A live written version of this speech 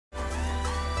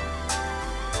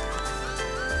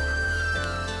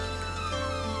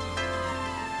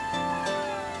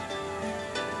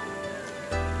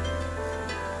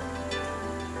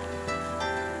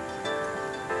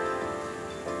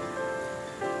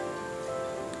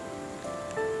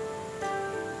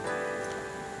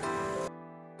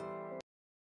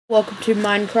Welcome to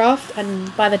Minecraft,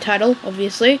 and by the title,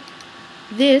 obviously,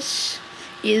 this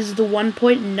is the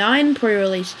 1.9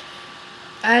 pre-release,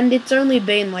 and it's only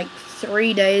been like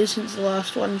 3 days since the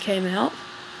last one came out,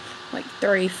 like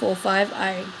 3, 4, 5,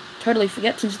 I totally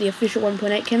forget since the official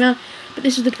 1.8 came out, but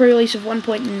this is the pre-release of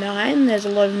 1.9, there's a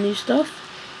lot of new stuff.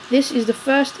 This is the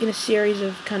first in a series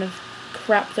of kind of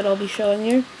crap that I'll be showing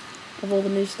you, of all the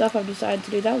new stuff. I've decided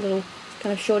to do that, little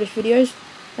kind of shortish videos.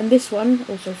 And this one,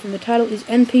 also from the title, is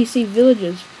NPC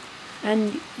Villages.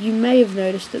 And you may have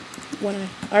noticed that when I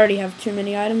already have too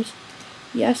many items.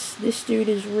 Yes, this dude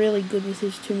is really good with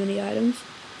his too many items.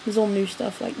 There's all new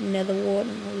stuff like nether wart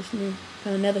and all this new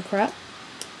kind of nether crap.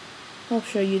 I'll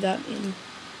show you that in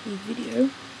the video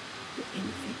in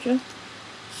the future.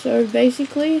 So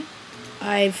basically,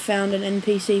 I've found an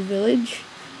NPC village.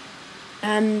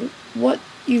 And what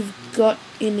you've got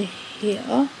in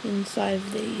here, inside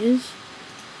of these,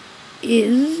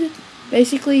 is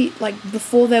basically, like,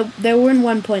 before they were in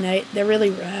 1.8, they're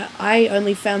really rare. I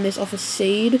only found this off a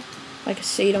seed, like a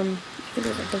seed on, I think it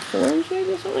was like the forums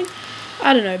maybe or something,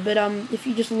 I don't know, but if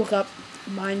you just look up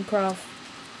Minecraft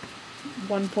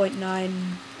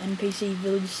 1.9 NPC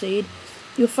village seed,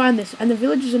 you'll find this, and the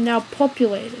villages are now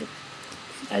populated,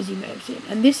 as you may have seen,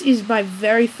 and this is my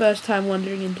very first time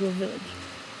wandering into a village.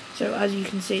 So as you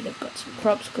can see, they've got some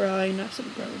crops growing, nice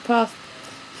little gravel path,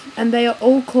 and they are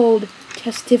all called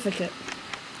Testificate.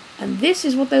 And this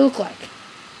is what they look like.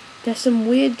 They're some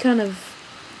weird kind of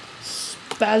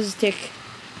spastic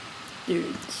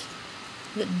dudes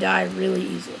that die really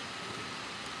easily.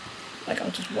 Like, I'll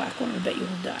just whack one and I bet you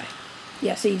he'll die.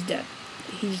 Yeah, see, he's dead.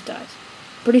 He just dies.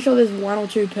 Pretty sure there's 1 or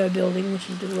 2 per building, which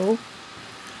is the rule.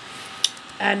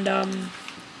 And,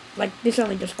 like, this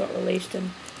only just got released,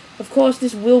 and of course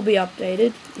this will be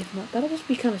updated. If not, that'll just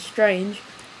be kind of strange.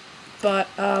 But,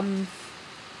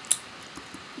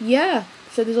 yeah,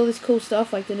 so there's all this cool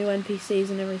stuff, like the new NPCs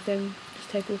and everything.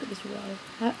 Just take a look at this world.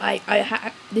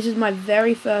 This is my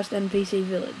very first NPC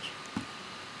village.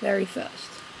 Very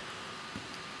first.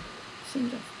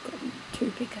 Seems I've gotten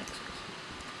 2 pickaxes.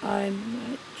 I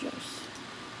might just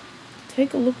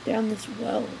take a look down this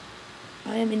well.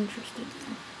 I am interested.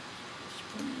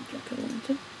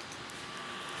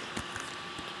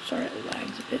 Sorry, it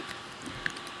lags a bit.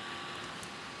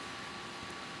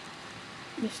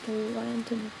 Mr.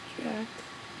 Lantern Jack.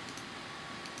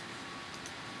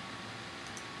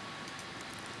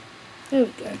 There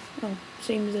we go. Oh,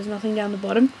 seems there's nothing down the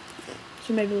bottom.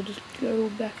 So maybe we'll just go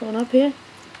back on up here.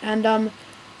 And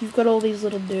you've got all these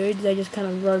little dudes. They just kind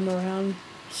of roam around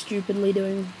stupidly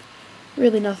doing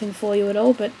really nothing for you at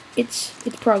all. But it's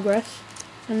progress.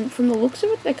 And from the looks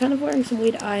of it, they're kind of wearing some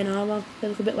weird iron armor. They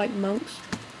look a bit like monks.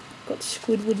 Got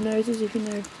Squidward noses, if you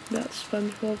know about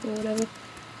SpongeBob or whatever.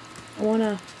 I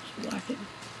wanna whack it.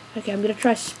 Okay, I'm gonna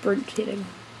try sprint hitting.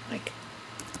 Like,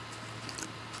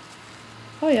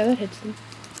 oh yeah, that hits them.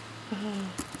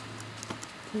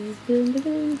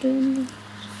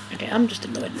 Okay, I'm just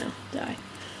annoyed now. Die.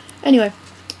 Anyway,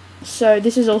 so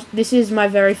this is my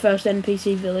very first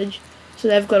NPC village. So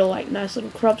they've got like nice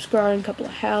little crops growing, a couple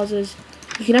of houses.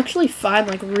 You can actually find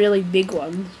like really big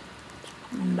ones.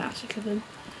 Massacre them.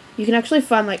 You can actually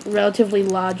find like relatively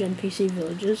large NPC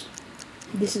villages.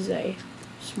 This is a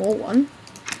small one,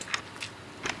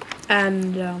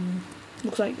 and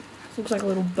looks like a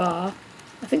little bar.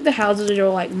 I think the houses are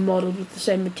all like modelled with the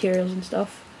same materials and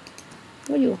stuff.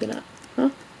 What are you looking at? Huh?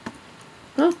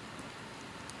 Huh?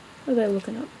 What are they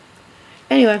looking at?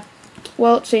 Anyway,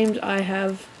 well, it seems I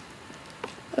have.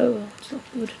 Oh, well, it's not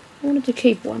good. I wanted to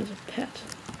keep one as a pet.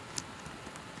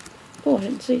 Oh, I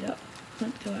didn't see that.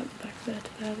 Let's go out back there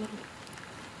to that little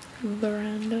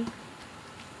veranda.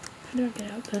 How do I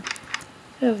get out there?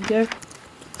 There we go.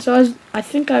 So I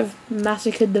think I've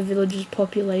massacred the village's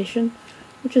population,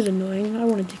 which is annoying. I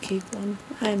wanted to keep one.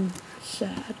 I'm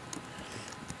sad.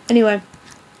 Anyway,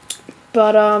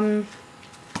 but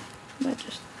might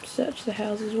just search the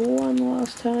houses one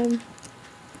last time.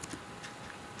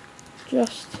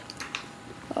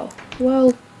 Oh,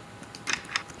 well,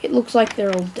 it looks like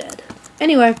they're all dead.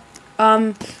 Anyway,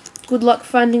 good luck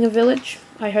finding a village.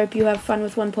 I hope you have fun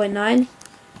with 1.9.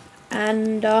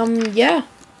 And, yeah,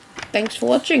 thanks for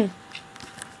watching.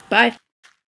 Bye.